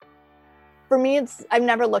For me, I've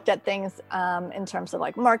never looked at things in terms of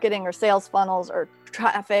like marketing or sales funnels or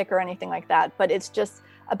traffic or anything like that, but it's just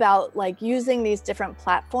about like using these different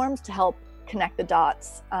platforms to help connect the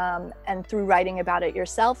dots. And through writing about it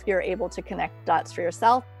yourself, you're able to connect dots for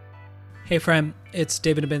yourself. Hey friend, it's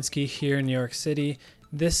David Dubinsky here in New York City.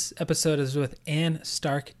 This episode is with Anne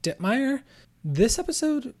Stark Ditmeyer. This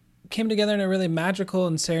episode came together in a really magical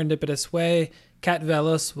and serendipitous way. Kat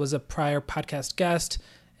Velos was a prior podcast guest,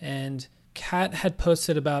 and Kat had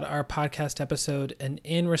posted about our podcast episode, and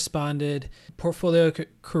Anne responded, "Portfolio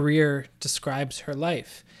career describes her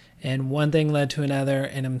life." And one thing led to another,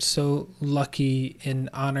 and I'm so lucky and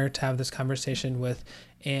honored to have this conversation with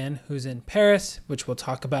Anne, who's in Paris, which we'll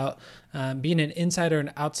talk about, being an insider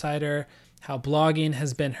and outsider, how blogging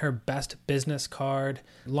has been her best business card,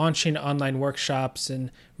 launching online workshops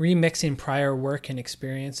and remixing prior work and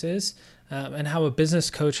experiences, and how a business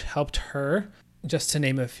coach helped her, just to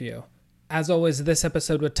name a few. As always, this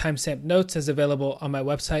episode with timestamp notes is available on my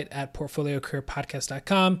website at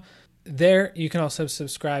portfoliocareerpodcast.com. There, you can also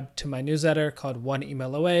subscribe to my newsletter called One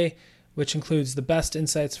Email Away, which includes the best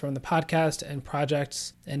insights from the podcast and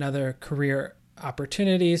projects and other career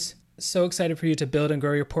opportunities. So excited for you to build and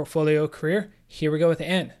grow your portfolio career. Here we go with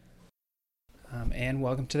Anne. Anne,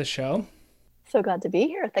 welcome to the show. So glad to be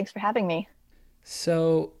here. Thanks for having me.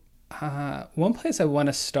 So one place I want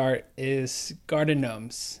to start is garden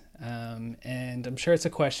gnomes. And I'm sure it's a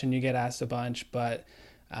question you get asked a bunch, but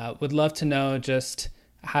would love to know just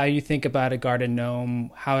how you think about a garden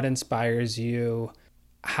gnome, how it inspires you,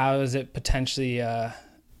 how is it potentially, a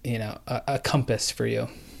compass for you?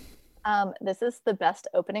 This is the best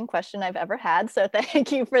opening question I've ever had, so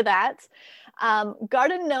thank you for that.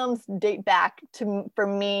 Garden gnomes date back to, for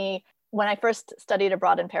me, when I first studied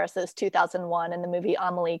abroad in Paris, it was 2001, and the movie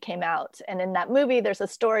Amélie came out. And in that movie, there's a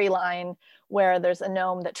storyline where there's a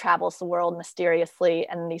gnome that travels the world mysteriously,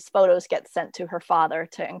 and these photos get sent to her father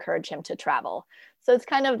to encourage him to travel. So it's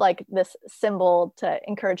kind of like this symbol to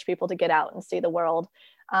encourage people to get out and see the world.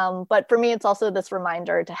 But for me, it's also this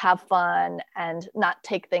reminder to have fun and not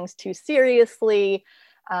take things too seriously.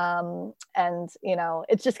 And,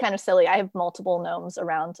 it's just kind of silly. I have multiple gnomes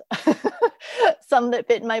around, some that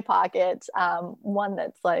fit in my pocket, one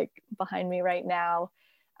that's like behind me right now.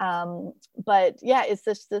 But yeah, it's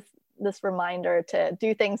just this reminder to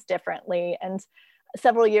do things differently. And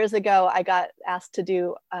several years ago, I got asked to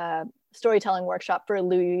do a storytelling workshop for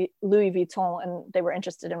Louis Vuitton, and they were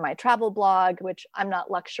interested in my travel blog, which I'm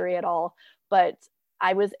not luxury at all, but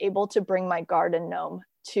I was able to bring my garden gnome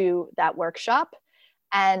to that workshop.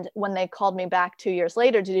 And when they called me back 2 years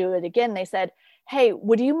later to do it again, they said, "Hey,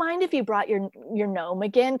 would you mind if you brought your gnome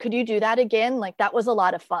again? Could you do that again? Like, that was a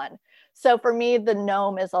lot of fun." So for me, the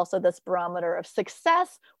gnome is also this barometer of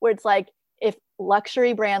success, where it's like, if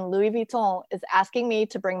luxury brand Louis Vuitton is asking me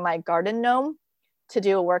to bring my garden gnome to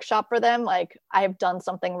do a workshop for them, like, I have done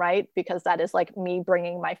something right, because that is like me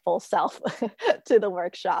bringing my full self to the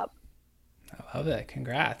workshop. I love it.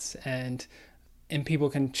 Congrats. And people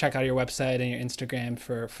can check out your website and your Instagram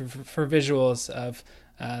for visuals of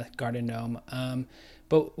garden gnome.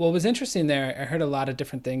 But what was interesting there, I heard a lot of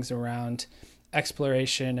different things around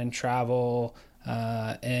exploration and travel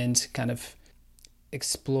and kind of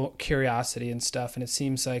explore curiosity and stuff. And it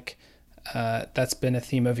seems like that's been a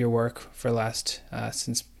theme of your work for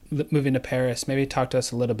since moving to Paris. Maybe talk to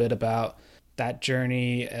us a little bit about that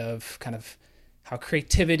journey of kind of how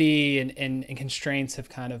creativity and constraints have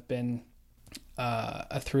kind of been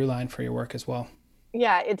a through line for your work as well.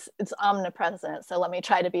 Yeah, it's omnipresent. So let me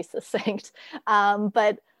try to be succinct.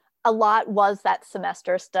 But a lot was that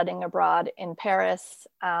semester studying abroad in Paris.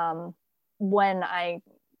 When I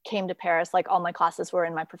came to Paris, like, all my classes were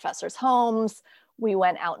in my professors' homes. We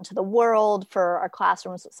went out into the world for our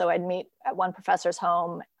classrooms. So I'd meet at one professor's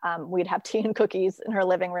home. We'd have tea and cookies in her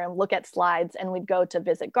living room, look at slides, and we'd go to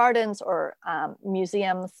visit gardens or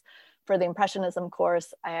museums. For the Impressionism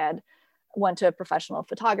course, I went to a professional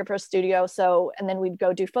photographer's studio. And then we'd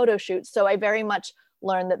go do photo shoots. So I very much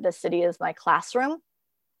learned that the city is my classroom.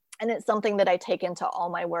 And it's something that I take into all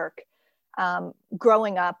my work.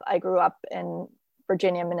 Growing up, I grew up in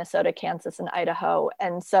Virginia, Minnesota, Kansas, and Idaho.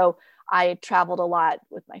 And so I traveled a lot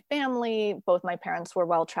with my family. Both my parents were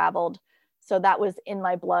well-traveled. So that was in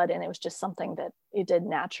my blood, and it was just something that you did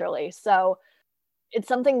naturally. So it's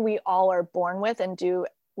something we all are born with and do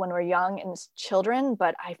when we're young and as children,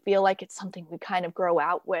 but I feel like it's something we kind of grow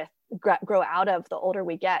out of the older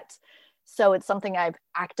we get. So it's something I've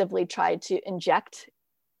actively tried to inject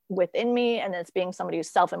within me. And as being somebody who's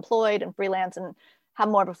self-employed and freelance and have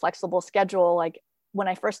more of a flexible schedule, like, when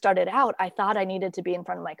I first started out, I thought I needed to be in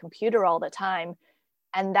front of my computer all the time.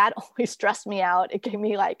 And that always stressed me out. It gave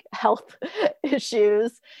me like health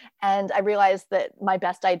issues. And I realized that my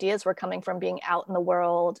best ideas were coming from being out in the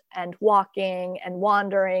world and walking and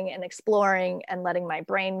wandering and exploring and letting my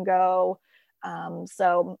brain go.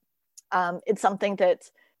 It's something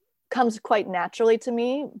that comes quite naturally to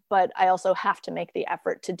me, but I also have to make the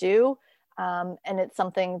effort to do. And it's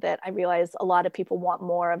something that I realize a lot of people want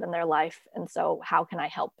more of in their life. And so how can I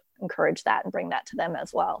help encourage that and bring that to them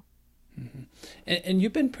as well? Mm-hmm. And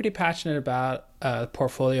you've been pretty passionate about a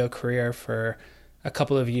portfolio career for a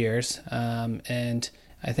couple of years. And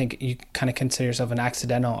I think you kind of consider yourself an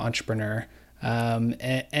accidental entrepreneur.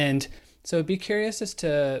 And so I'd be curious as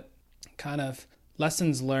to kind of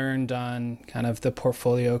lessons learned on kind of the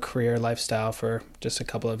portfolio career lifestyle for just a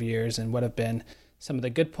couple of years, and what have been some of the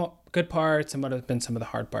good parts and what have been some of the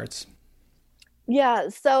hard parts. Yeah,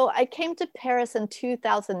 so I came to Paris in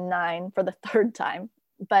 2009 for the third time.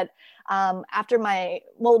 But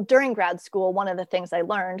during grad school, one of the things I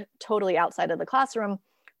learned totally outside of the classroom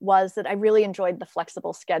was that I really enjoyed the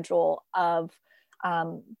flexible schedule of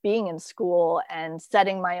being in school and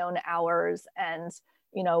setting my own hours and,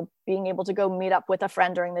 being able to go meet up with a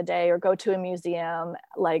friend during the day or go to a museum,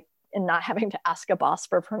 and not having to ask a boss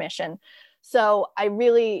for permission. So I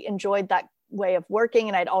really enjoyed that way of working,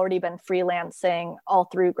 and I'd already been freelancing all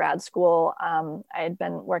through grad school. I had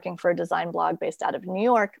been working for a design blog based out of New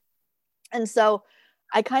York. And so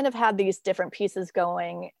I kind of had these different pieces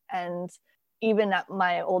going. And even at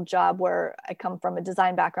my old job, where I come from a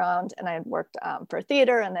design background and I had worked for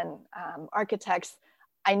theater and then architects,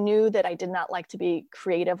 I knew that I did not like to be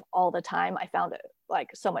creative all the time. I found it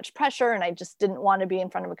like so much pressure, and I just didn't want to be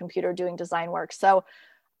in front of a computer doing design work. So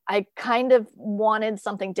I kind of wanted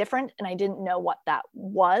something different, and I didn't know what that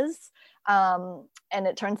was. And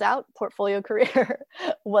it turns out portfolio career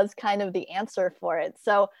was kind of the answer for it.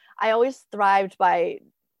 So I always thrived by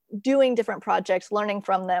doing different projects, learning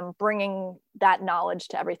from them, bringing that knowledge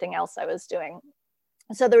to everything else I was doing.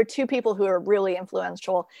 So there were two people who were really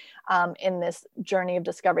influential in this journey of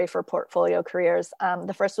discovery for portfolio careers.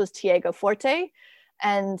 The first was Tiago Forte.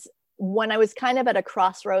 And when I was kind of at a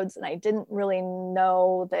crossroads and I didn't really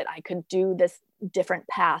know that I could do this different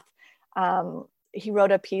path, he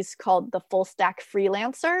wrote a piece called The Full Stack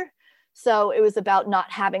Freelancer. So it was about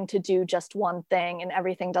not having to do just one thing, and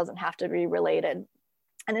everything doesn't have to be related.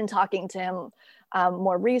 And in talking to him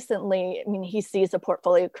more recently, I mean, he sees a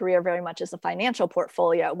portfolio career very much as a financial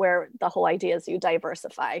portfolio, where the whole idea is you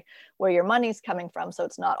diversify where your money's coming from, so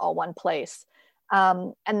it's not all one place.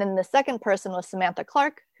 And then the second person was Samantha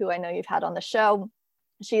Clark, who I know you've had on the show.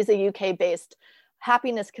 She's a UK-based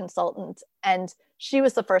happiness consultant, and she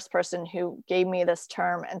was the first person who gave me this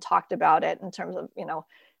term and talked about it in terms of,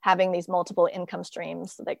 having these multiple income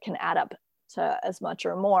streams that can add up to as much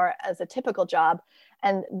or more as a typical job.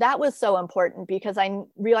 And that was so important because I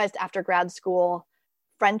realized after grad school,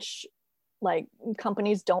 French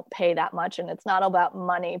companies don't pay that much, and it's not about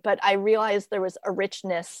money, but I realized there was a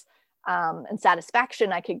richness and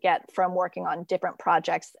satisfaction I could get from working on different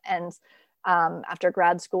projects. And after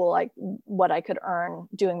grad school, what I could earn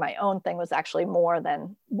doing my own thing was actually more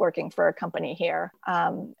than working for a company here.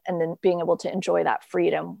 And then being able to enjoy that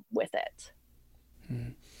freedom with it.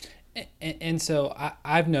 And so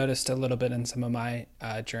I've noticed a little bit in some of my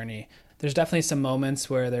journey, there's definitely some moments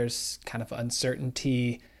where there's kind of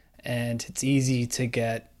uncertainty, and it's easy to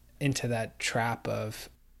get into that trap of,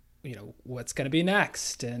 what's going to be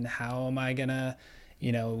next, and how am I going to,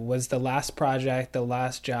 was the last project, the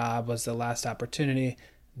last job, was the last opportunity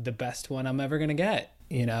the best one I'm ever going to get?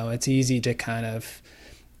 It's easy to kind of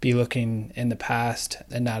be looking in the past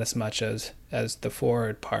and not as much as the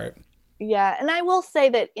forward part. Yeah. And I will say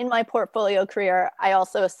that in my portfolio career, I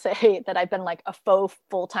also say that I've been like a faux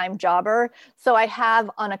full-time jobber. So I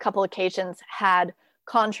have on a couple occasions had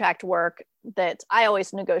contract work that I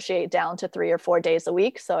always negotiate down to 3 or 4 days a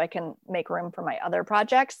week so I can make room for my other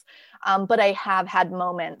projects. But I have had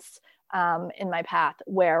moments in my path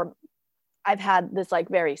where I've had this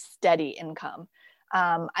very steady income.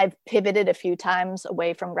 I've pivoted a few times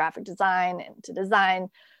away from graphic design into design,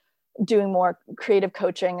 doing more creative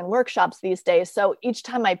coaching and workshops these days. So each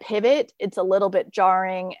time I pivot, it's a little bit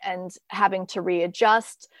jarring and having to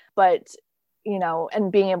readjust, but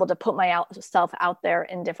and being able to put myself out there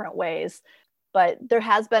in different ways. But there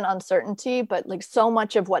has been uncertainty, but so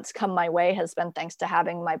much of what's come my way has been thanks to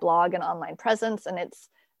having my blog and online presence. And it's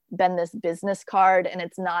been this business card, and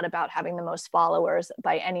it's not about having the most followers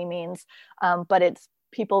by any means, but it's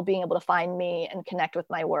people being able to find me and connect with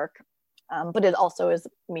my work. But it also is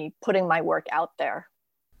me putting my work out there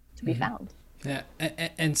to be found. Yeah.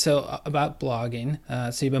 And so about blogging,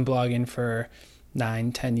 so you've been blogging for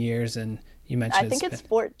 9, 10 years, and you mentioned I think it's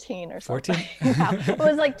 14 or 14. something. Now. It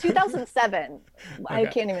was like 2007. I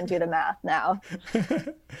Okay. can't even do the math now.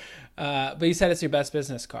 But you said it's your best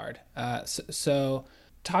business card. So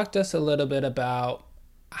talk to us a little bit about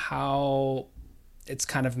how it's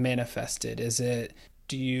kind of manifested.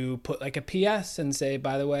 Do you put like a PS and say,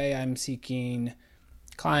 by the way, I'm seeking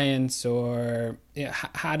clients, or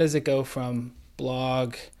how does it go from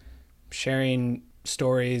blog sharing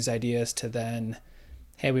stories, ideas, to then,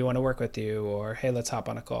 hey, we want to work with you, or hey, let's hop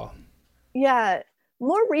on a call? Yeah.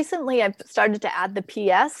 More recently, I've started to add the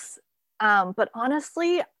PS. But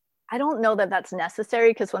honestly, I don't know that that's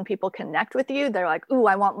necessary because when people connect with you, they're like, ooh,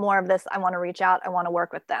 I want more of this. I want to reach out. I want to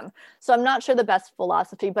work with them. So I'm not sure the best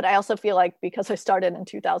philosophy, but I also feel like because I started in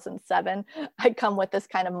 2007, I come with this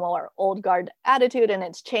kind of more old guard attitude, and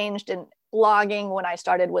it's changed. And blogging when I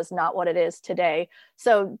started was not what it is today.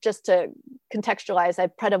 So just to contextualize, I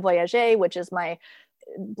have Pret a Voyager, which is my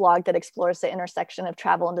blog that explores the intersection of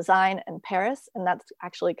travel and design in Paris. And that's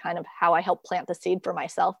actually kind of how I helped plant the seed for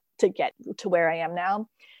myself to get to where I am now.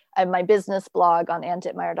 I have my business blog on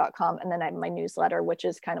ditmeyer.com, and then I have my newsletter, which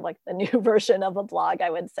is kind of like the new version of a blog, I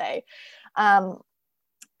would say.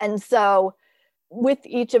 And so with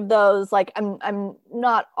each of those, like I'm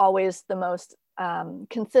not always the most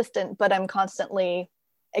consistent, but I'm constantly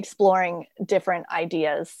exploring different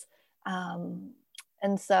ideas.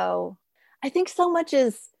 And so I think so much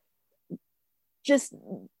is just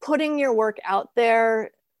putting your work out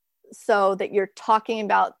there so that you're talking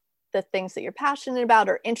about the things that you're passionate about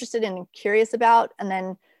or interested in and curious about, and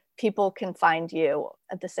then people can find you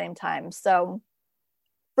at the same time. So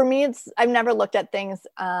for me, I've never looked at things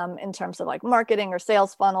in terms of like marketing or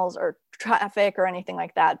sales funnels or traffic or anything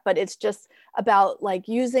like that, but it's just about like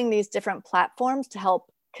using these different platforms to help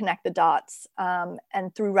connect the dots.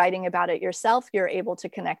 And through writing about it yourself, you're able to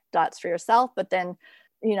connect dots for yourself, but then,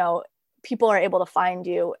 people are able to find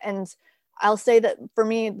you. And I'll say that for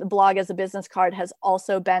me, the blog as a business card has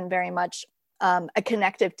also been very much a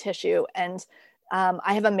connective tissue. And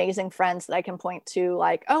I have amazing friends that I can point to,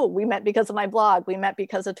 like, oh, we met because of my blog. We met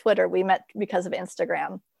because of Twitter. We met because of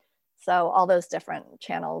Instagram. So all those different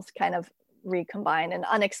channels kind of recombine in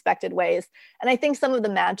unexpected ways. And I think some of the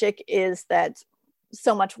magic is that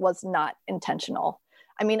so much was not intentional.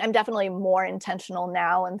 I mean, I'm definitely more intentional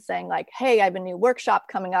now and saying like, hey, I have a new workshop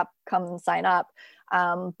coming up, come and sign up.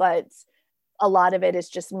 But a lot of it is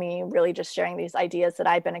just me really just sharing these ideas that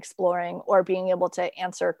I've been exploring, or being able to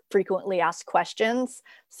answer frequently asked questions.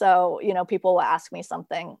 So, people will ask me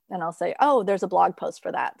something and I'll say, oh, there's a blog post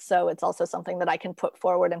for that. So it's also something that I can put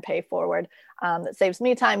forward and pay forward that saves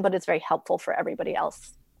me time, but it's very helpful for everybody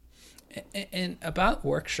else. And about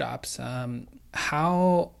workshops,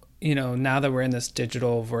 how, now that we're in this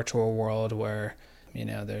digital virtual world where,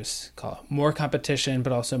 there's more competition,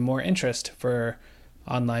 but also more interest for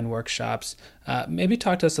online workshops, maybe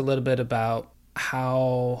talk to us a little bit about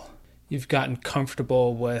how you've gotten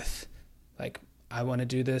comfortable with, like, I want to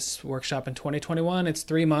do this workshop in 2021, it's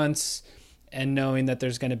 3 months, and knowing that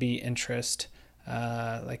there's going to be interest,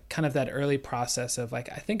 like kind of that early process of like,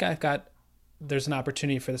 I think there's an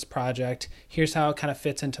opportunity for this project. Here's how it kind of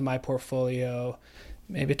fits into my portfolio.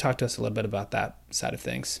 Maybe talk to us a little bit about that side of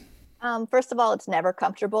things. First of all, it's never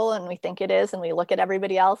comfortable, and we think it is, and we look at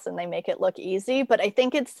everybody else and they make it look easy. But I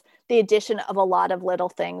think it's the addition of a lot of little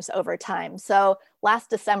things over time. So last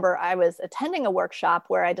December, I was attending a workshop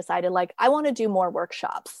where I decided, like, I want to do more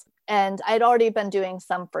workshops. And I'd already been doing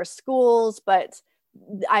some for schools, but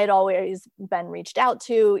I had always been reached out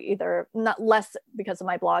to, either not less because of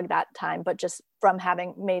my blog that time, but just from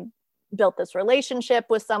having built this relationship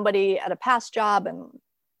with somebody at a past job and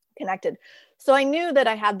connected. So I knew that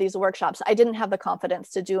I had these workshops. I didn't have the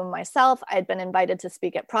confidence to do them myself. I had been invited to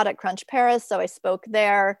speak at Product Crunch Paris, so I spoke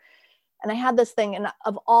there. And I had this thing, and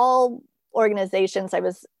of all organizations, I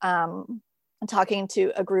was talking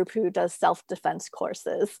to a group who does self-defense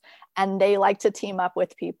courses, and they like to team up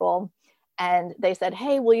with people. And they said,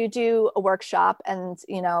 hey, will you do a workshop? And,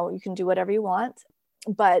 you can do whatever you want,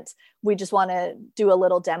 but we just want to do a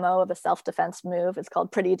little demo of a self-defense move. It's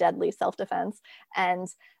called Pretty Deadly Self-Defense. And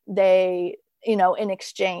they, in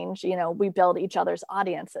exchange, we build each other's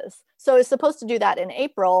audiences. So I was supposed to do that in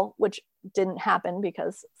April, which didn't happen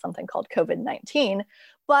because something called COVID-19.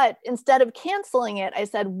 But instead of canceling it, I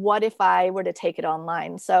said, what if I were to take it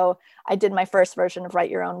online? So I did my first version of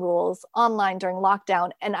Write Your Own Rules online during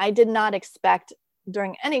lockdown. And I did not expect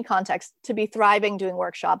during any context to be thriving doing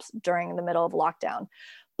workshops during the middle of lockdown.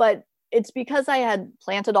 But it's because I had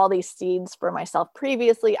planted all these seeds for myself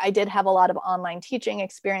previously. I did have a lot of online teaching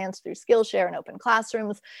experience through Skillshare and Open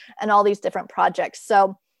Classrooms and all these different projects.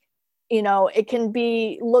 So it can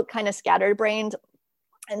look kind of scatterbrained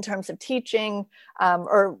in terms of teaching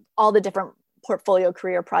or all the different portfolio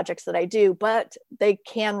career projects that I do, but they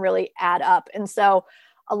can really add up. And so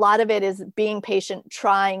a lot of it is being patient,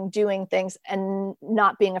 trying, doing things, and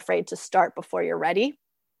not being afraid to start before you're ready.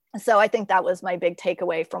 So I think that was my big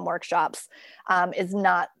takeaway from workshops, is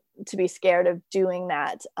not to be scared of doing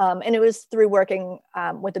that. And it was through working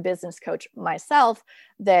with a business coach myself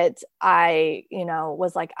that I,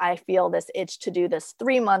 was like, I feel this itch to do this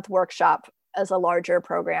 3-month workshop as a larger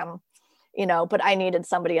program, but I needed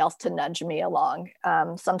somebody else to nudge me along.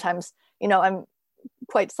 Sometimes, I'm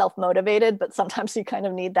quite self-motivated, but sometimes you kind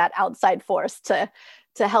of need that outside force to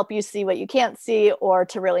help you see what you can't see, or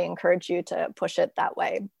to really encourage you to push it that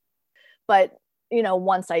way. But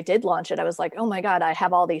once I did launch it, I was like, oh my God, I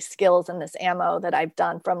have all these skills and this ammo that I've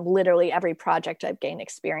done from literally every project I've gained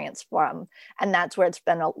experience from. And that's where it's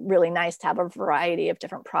been really nice to have a variety of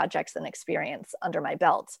different projects and experience under my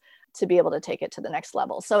belt to be able to take it to the next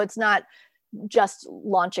level. So it's not just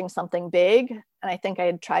launching something big. And I think I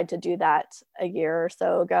had tried to do that a year or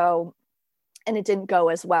so ago, and it didn't go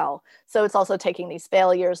as well. So it's also taking these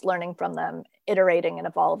failures, learning from them, iterating and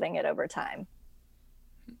evolving it over time.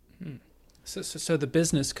 So the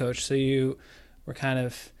business coach, so you were kind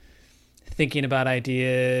of thinking about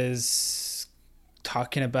ideas,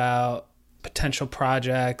 talking about potential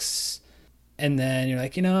projects, and then you're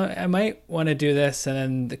like, I might want to do this. And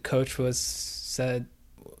then the coach said,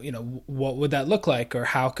 what would that look like? Or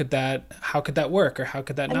how could that work? Or how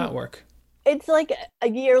could that not work? It's like a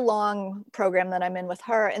year-long program that I'm in with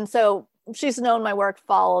her. And so she's known my work,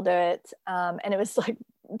 followed it. And it was like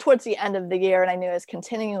towards the end of the year, and I knew I was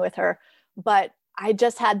continuing with her. But I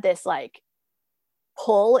just had this like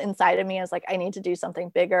pull inside of me. I was like, I need to do something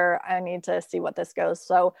bigger. I need to see what this goes.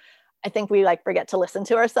 So I think we forget to listen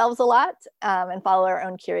to ourselves a lot and follow our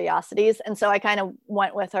own curiosities. And so I kind of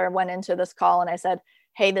went into this call and I said,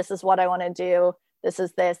 hey, this is what I want to do. This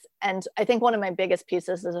is this. And I think one of my biggest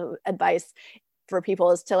pieces of advice for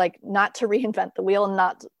people is to not to reinvent the wheel,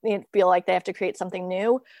 not feel like they have to create something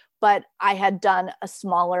new. But I had done a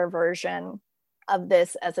smaller version of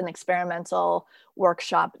this as an experimental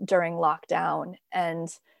workshop during lockdown, and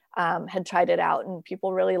had tried it out, and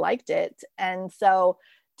people really liked it. And so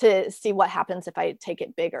to see what happens if I take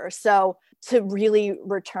it bigger. So to really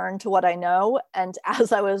return to what I know. And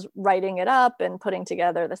as I was writing it up and putting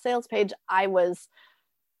together the sales page, I was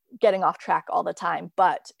getting off track all the time,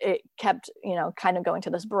 but it kept, kind of going to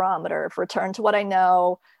this barometer of return to what I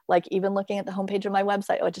know. Like even looking at the homepage of my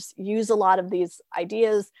website, I would just use a lot of these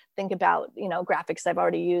ideas, think about, graphics I've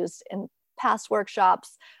already used in past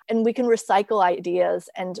workshops, and we can recycle ideas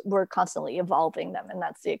and we're constantly evolving them. And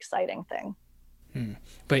that's the exciting thing.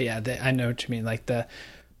 But yeah, I know what you mean. Like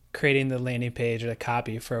creating the landing page or the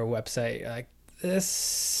copy for a website, like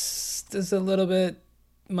this is a little bit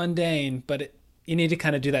mundane, but you need to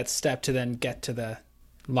kind of do that step to then get to the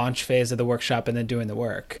launch phase of the workshop and then doing the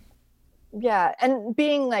work. Yeah. And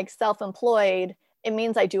being self-employed, it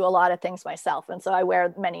means I do a lot of things myself. And so I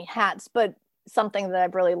wear many hats, but something that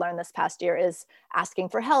I've really learned this past year is asking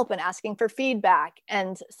for help and asking for feedback.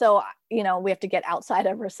 And so, we have to get outside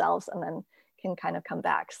of ourselves and then can kind of come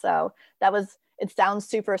back. So it sounds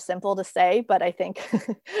super simple to say, but I think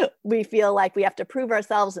we feel like we have to prove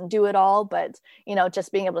ourselves and do it all. But,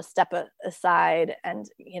 just being able to step aside and,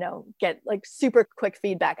 get super quick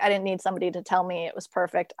feedback. I didn't need somebody to tell me it was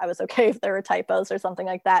perfect. I was okay if there were typos or something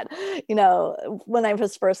like that, when I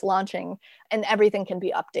was first launching, and everything can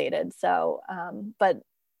be updated. So, but,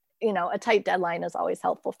 a tight deadline is always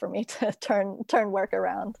helpful for me to turn work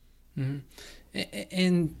around. Mm-hmm.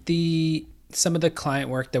 And some of the client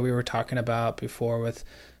work that we were talking about before with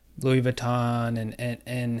Louis Vuitton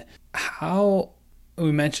and how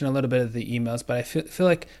we mentioned a little bit of the emails, but I feel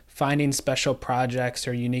like finding special projects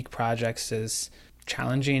or unique projects is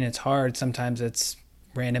challenging. It's hard. Sometimes it's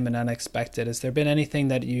random and unexpected. Has there been anything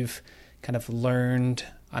that you've kind of learned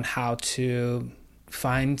on how to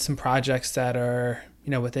find some projects that are,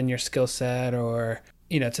 within your skill set, or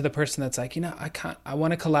to the person that's like, I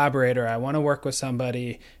want to collaborate, or I want to work with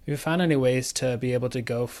somebody? Have you found any ways to be able to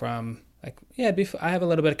go from I have a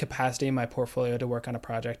little bit of capacity in my portfolio to work on a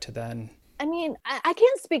project to then? I mean, I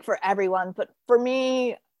can't speak for everyone, but for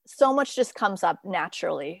me, so much just comes up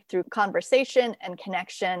naturally through conversation and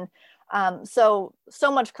connection. So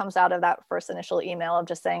much comes out of that first initial email of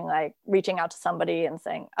just saying, reaching out to somebody and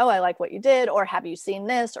saying, oh, I like what you did, or have you seen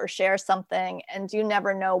this, or share something. And you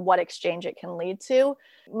never know what exchange it can lead to.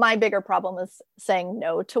 My bigger problem is saying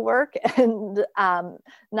no to work and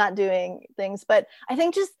not doing things. But I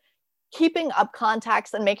think just keeping up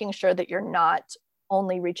contacts and making sure that you're not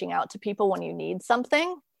only reaching out to people when you need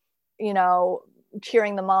something, you know,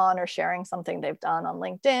 cheering them on or sharing something they've done on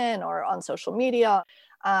LinkedIn or on social media,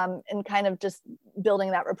 and kind of just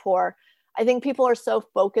building that rapport. I think people are so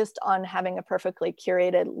focused on having a perfectly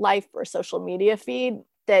curated life or social media feed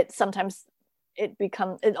that sometimes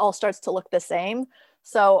it all starts to look the same.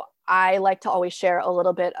 So I like to always share a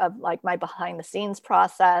little bit of like my behind the scenes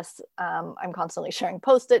process. I'm constantly sharing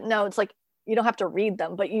Post-it notes. Like, you don't have to read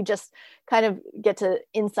them, but you just kind of get to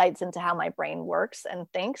insights into how my brain works and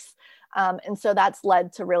thinks. And so that's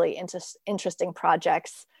led to really interesting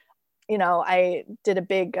projects. You know, I did a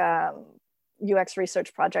big UX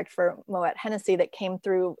research project for Moet Hennessy that came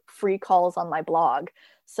through free calls on my blog.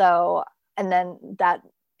 So, and then that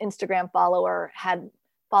Instagram follower had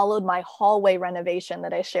followed my hallway renovation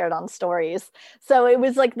that I shared on stories. So it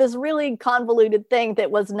was like this really convoluted thing that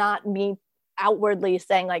was not me outwardly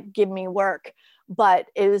saying like, give me work, but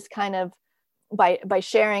it was kind of by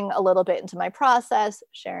sharing a little bit into my process,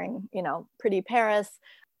 sharing, you know, Pretty Paris,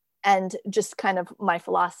 and just kind of my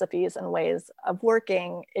philosophies and ways of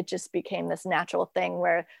working, it just became this natural thing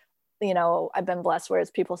where, you know, I've been blessed,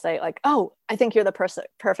 whereas people say like, oh, I think you're the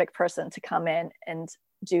perfect person to come in and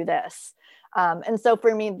do this. And so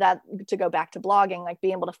for me, that, to go back to blogging, like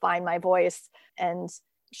being able to find my voice and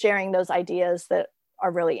sharing those ideas that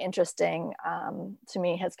are really interesting, to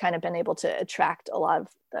me, has kind of been able to attract a lot of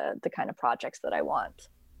the kind of projects that I want.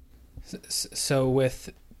 So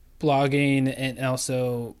with blogging and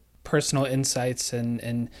also personal insights,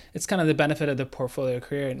 and it's kind of the benefit of the portfolio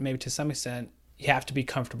career, and maybe to some extent you have to be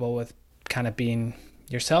comfortable with kind of being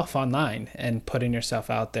yourself online and putting yourself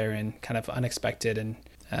out there in kind of unexpected and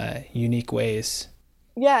unique ways.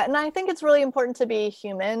 Yeah, and I think it's really important to be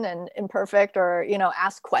human and imperfect, or, you know,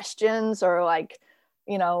 ask questions, or like,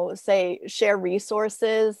 you know, share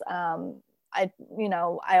resources. I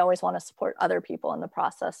always want to support other people in the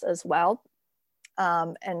process as well.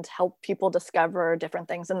 And help people discover different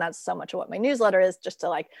things. And that's so much of what my newsletter is, just to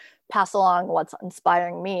like pass along what's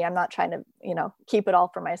inspiring me. I'm not trying to, you know, keep it all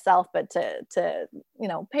for myself, but to, you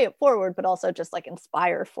know, pay it forward, but also just like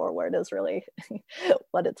inspire forward is really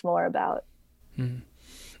what it's more about.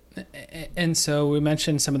 Mm-hmm. And so we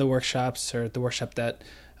mentioned some of the workshops, or the workshop that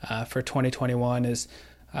for 2021 is,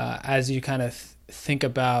 as you kind of think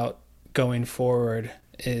about going forward,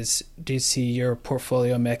 do you see your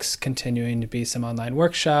portfolio mix continuing to be some online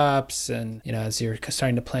workshops? And, you know, as you're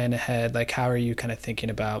starting to plan ahead, like, how are you kind of thinking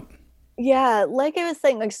about? Yeah, like I was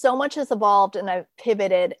saying, like so much has evolved and I've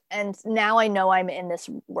pivoted, and now I know I'm in this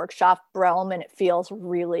workshop realm and it feels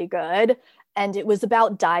really good. And it was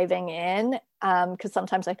about diving in, because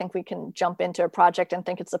sometimes I think we can jump into a project and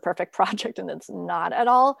think it's the perfect project, and it's not at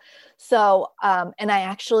all. So, and I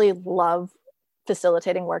actually love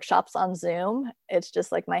facilitating workshops on Zoom. It's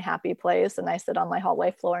just like my happy place. And I sit on my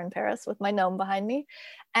hallway floor in Paris with my gnome behind me.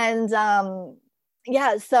 And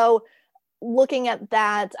yeah, so looking at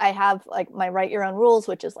that, I have like my Write Your Own Rules,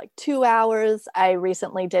 which is like 2 hours. I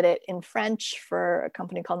recently did it in French for a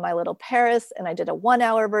company called My Little Paris, and I did a 1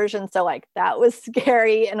 hour version. So like that was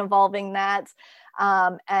scary and evolving that.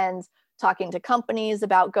 And talking to companies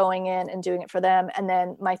about going in and doing it for them. And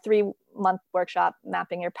then my 3-month workshop,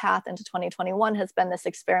 Mapping Your Path into 2021, has been this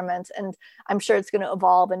experiment. And I'm sure it's going to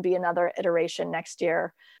evolve and be another iteration next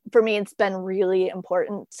year. For me, it's been really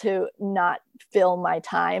important to not fill my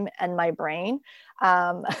time and my brain,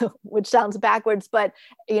 which sounds backwards, but,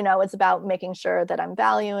 you know, it's about making sure that I'm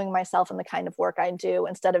valuing myself and the kind of work I do,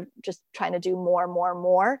 instead of just trying to do more,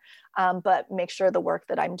 but make sure the work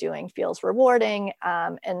that I'm doing feels rewarding,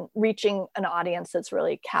 and reaching an audience that's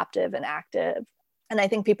really captive and active. And I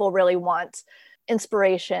think people really want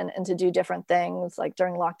inspiration and to do different things. Like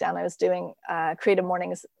during lockdown, I was doing Creative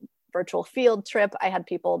Mornings virtual field trip. I had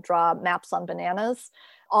people draw maps on bananas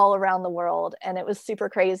all around the world, and it was super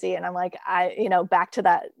crazy. And I'm like, back to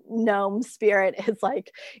that gnome spirit. It's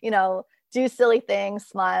like, you know, do silly things,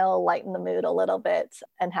 smile, lighten the mood a little bit,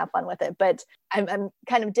 and have fun with it. But I'm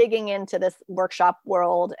kind of digging into this workshop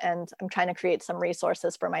world, and I'm trying to create some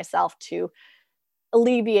resources for myself to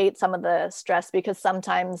alleviate some of the stress, because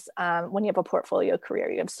sometimes when you have a portfolio career,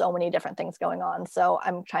 you have so many different things going on. So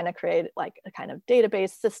I'm trying to create like a kind of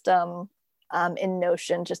database system in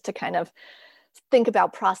Notion, just to kind of think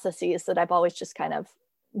about processes that I've always just kind of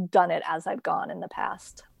done it as I've gone in the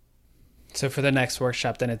past. So for the next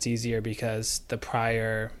workshop, then it's easier because the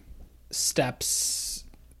prior steps.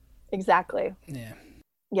 Exactly. Yeah.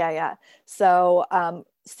 Yeah. So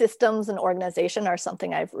systems and organization are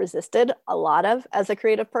something I've resisted a lot of as a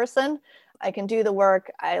creative person. I can do the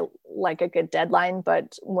work. I like a good deadline,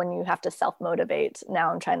 but when you have to self-motivate,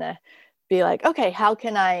 now I'm trying to be like, okay, how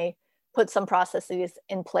can I put some processes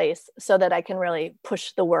in place so that I can really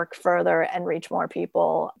push the work further and reach more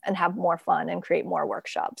people and have more fun and create more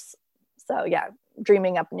workshops. So yeah,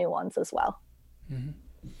 dreaming up new ones as well.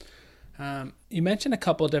 Mm-hmm. You mentioned a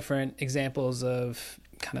couple different examples of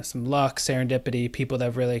kind of some luck, serendipity, people that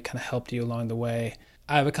have really kind of helped you along the way.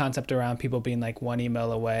 I have a concept around people being like one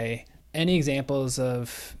email away. Any examples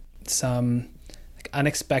of some like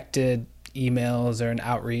unexpected emails or an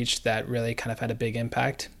outreach that really kind of had a big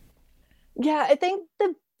impact? Yeah, I think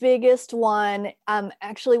the biggest one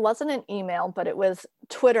actually wasn't an email, but it was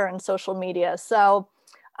Twitter and social media. So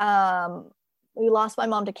we lost my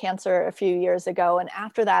mom to cancer a few years ago. And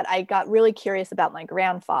after that, I got really curious about my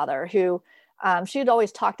grandfather, who she had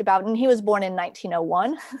always talked about, and he was born in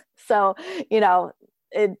 1901. So,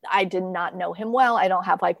 I did not know him well. I don't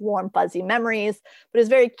have like warm, fuzzy memories, but I was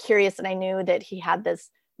very curious. And I knew that he had this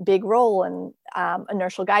big role in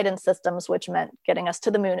inertial guidance systems, which meant getting us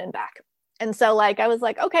to the moon and back. And so I was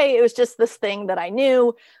like, okay, it was just this thing that I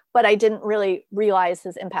knew, but I didn't really realize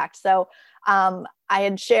his impact. So I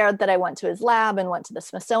had shared that I went to his lab and went to the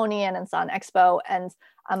Smithsonian and saw an expo, and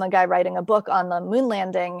a guy writing a book on the moon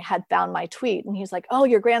landing had found my tweet, and he's like, oh,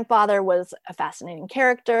 your grandfather was a fascinating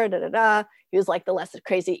character, da, da, da. He was like the less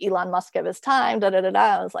crazy Elon Musk of his time, da, da, da,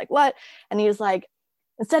 da. I was like, what? And he was like,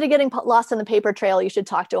 instead of getting lost in the paper trail, you should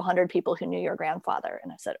talk to 100 people who knew your grandfather.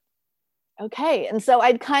 And I said, okay. And so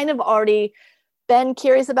I'd kind of already been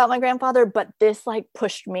curious about my grandfather, but this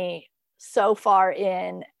pushed me so far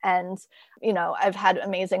in, and I've had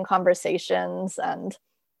amazing conversations, and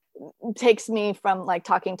takes me from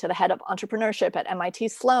talking to the head of entrepreneurship at MIT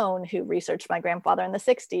Sloan, who researched my grandfather in the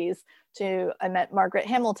 60s, to I met Margaret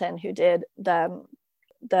Hamilton, who did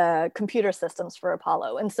the computer systems for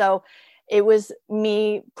Apollo. And so it was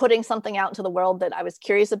me putting something out into the world that I was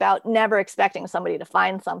curious about, never expecting somebody to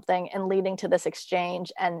find something, and leading to this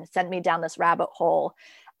exchange and sent me down this rabbit hole.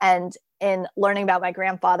 And in learning about my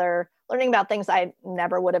grandfather, learning about things I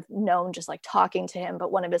never would have known just talking to him.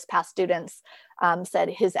 But one of his past students said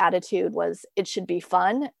his attitude was, it should be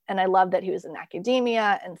fun. And I love that he was in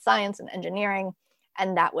academia and science and engineering,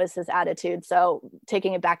 and that was his attitude. So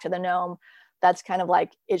taking it back to the gnome, that's kind of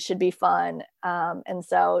it should be fun. And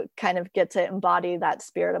so kind of get to embody that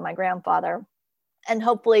spirit of my grandfather, and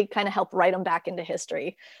hopefully kind of help write him back into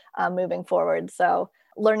history moving forward. So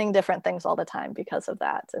learning different things all the time because of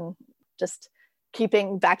that, and just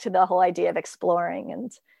keeping back to the whole idea of exploring.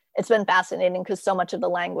 And it's been fascinating because so much of the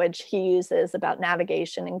language he uses about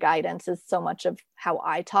navigation and guidance is so much of how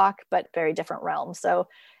I talk, but very different realms. So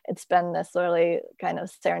it's been this really kind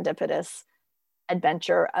of serendipitous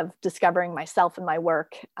adventure of discovering myself and my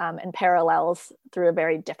work and parallels through a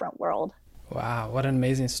very different world. Wow, what an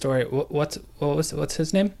amazing story. What's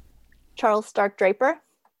his name? Charles Stark Draper.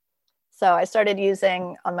 So I started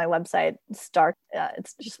using on my website Stark.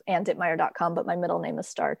 It's just annDitmeyer.com, but my middle name is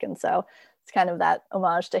Stark, and so it's kind of that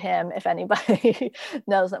homage to him, if anybody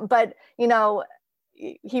knows him. But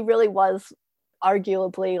he really was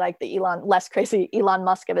arguably the less crazy Elon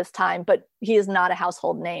Musk of his time, but he is not a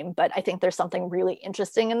household name. But I think there's something really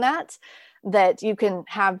interesting in that you can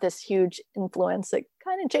have this huge influence that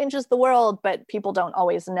kind of changes the world, but people don't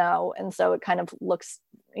always know. And so it kind of looks,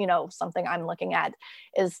 something I'm looking at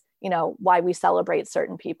is, why we celebrate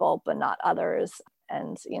certain people, but not others.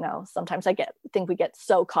 And, sometimes I think we get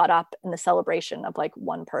so caught up in the celebration of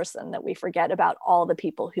one person that we forget about all the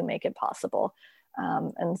people who make it possible.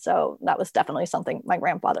 And so that was definitely something my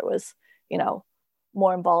grandfather was,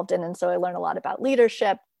 more involved in. And so I learned a lot about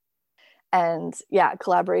leadership and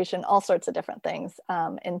collaboration, all sorts of different things,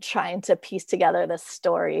 and trying to piece together this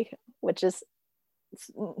story, which is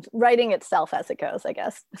writing itself as it goes, I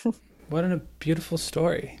guess. What a beautiful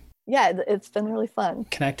story. Yeah, it's been really fun.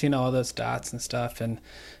 Connecting all those dots and stuff. And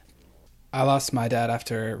I lost my dad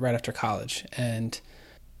right after college. And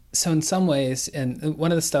so in some ways, and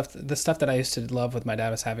one of the stuff that I used to love with my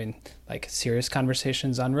dad was having serious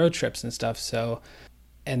conversations on road trips and stuff. So,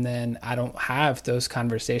 and then I don't have those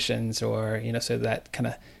conversations, or, so that kind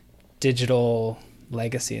of digital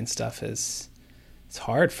legacy and stuff it's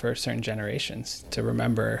hard for certain generations to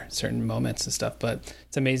remember certain moments and stuff, but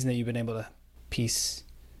it's amazing that you've been able to piece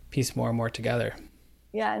more and more together.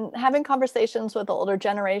 Yeah, and having conversations with the older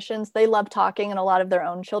generations, they love talking, and a lot of their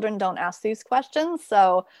own children don't ask these questions.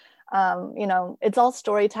 So, it's all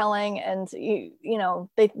storytelling, and they're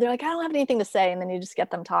like, I don't have anything to say, and then you just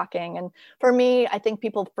get them talking. And for me, I think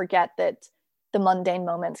people forget that the mundane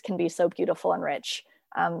moments can be so beautiful and rich.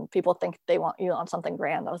 People think they want you on something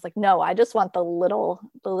grand. I was like, no, I just want the little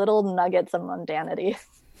nuggets of mundanity.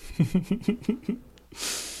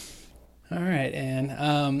 All right,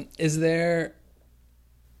 Anne. Is there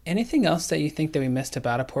Anything else that you think that we missed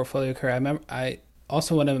about a portfolio career? I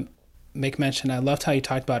also want to make mention, I loved how you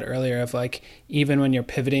talked about earlier of like, even when you're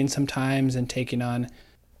pivoting sometimes and taking on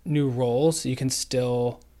new roles, you can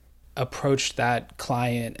still approach that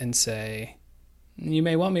client and say, you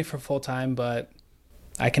may want me for full time, but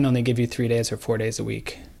I can only give you 3 days or 4 days a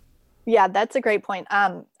week. Yeah, that's a great point.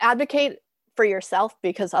 Advocate for yourself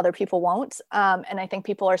because other people won't. And I think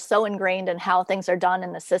people are so ingrained in how things are done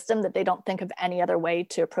in the system that they don't think of any other way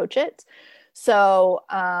to approach it. So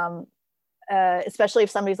especially if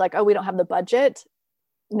somebody's like, oh, we don't have the budget,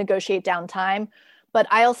 negotiate downtime. But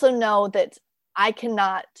I also know that I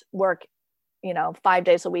cannot work, 5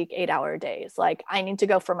 days a week, 8-hour days. Like I need to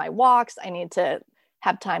go for my walks. I need to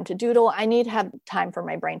have time to doodle. I need to have time for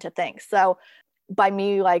my brain to think. So by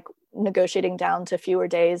me like negotiating down to fewer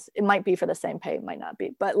days, it might be for the same pay, it might not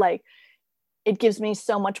be, but like it gives me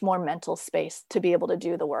so much more mental space to be able to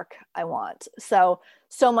do the work I want. So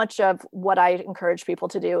much of what I encourage people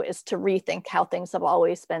to do is to rethink how things have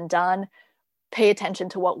always been done. Pay attention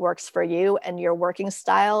to what works for you and your working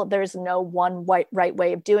style. There's no one right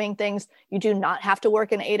way of doing things. You do not have to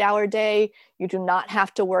work an 8-hour day. You do not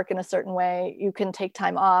have to work in a certain way. You can take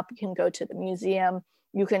time off. You can go to the museum.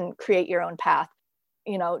 You can create your own path.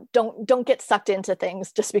 Don't get sucked into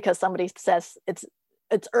things just because somebody says it's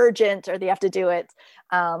urgent or they have to do it.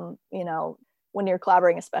 When you're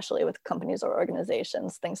collaborating, especially with companies or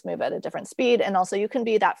organizations, things move at a different speed. And also you can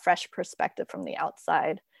be that fresh perspective from the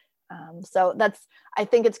outside. So I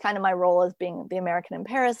think it's kind of my role as being the American in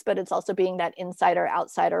Paris, but it's also being that insider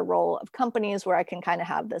outsider role of companies where I can kind of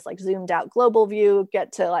have this like zoomed out global view,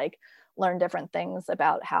 get to like learn different things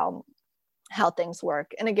about how things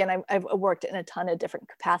work. And again, I've worked in a ton of different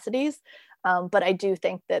capacities, but I do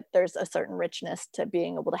think that there's a certain richness to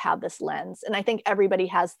being able to have this lens. And I think everybody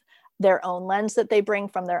has their own lens that they bring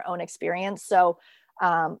from their own experience. So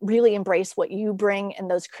really embrace what you bring and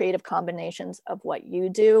those creative combinations of what you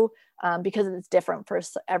do, because it's different for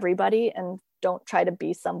everybody, and don't try to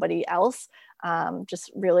be somebody else.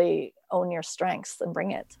 Just really own your strengths and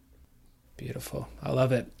bring it. Beautiful. I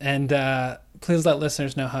love it. And please let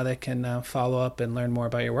listeners know how they can follow up and learn more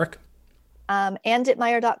about your work.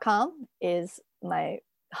 AnneDitmeyer.com is my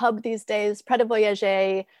hub these days. Pret a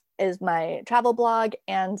Voyager is my travel blog,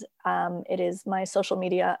 and it is my social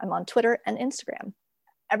media. I'm on Twitter and Instagram.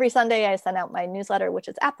 Every Sunday, I send out my newsletter, which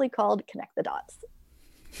is aptly called Connect the Dots.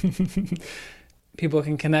 People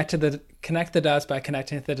can connect the dots by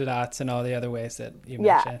connecting the dots and all the other ways that you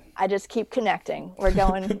mentioned. Yeah, I just keep connecting. We're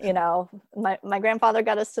going, my grandfather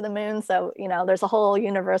got us to the moon. So, there's a whole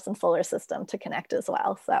universe and solar system to connect as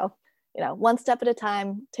well. So, one step at a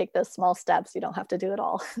time, take those small steps. You don't have to do it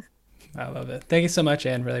all. I love it. Thank you so much,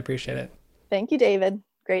 Anne. Really appreciate it. Thank you, David.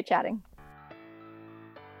 Great chatting.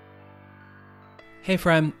 Hey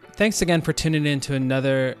friend, thanks again for tuning in to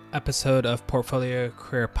another episode of Portfolio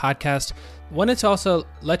Career Podcast. Wanted to also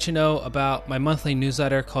let you know about my monthly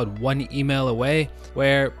newsletter called One Email Away,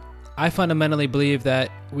 where I fundamentally believe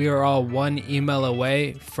that we are all one email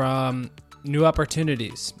away from new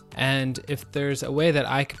opportunities. And if there's a way that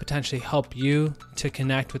I could potentially help you to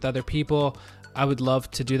connect with other people, I would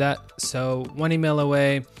love to do that. So one email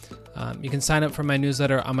away. You can sign up for my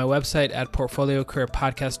newsletter on my website at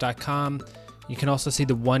portfoliocareerpodcast.com. You can also see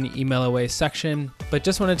the One Email Away section. But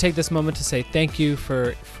just want to take this moment to say thank you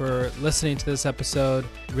for listening to this episode.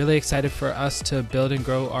 Really excited for us to build and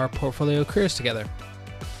grow our portfolio careers together.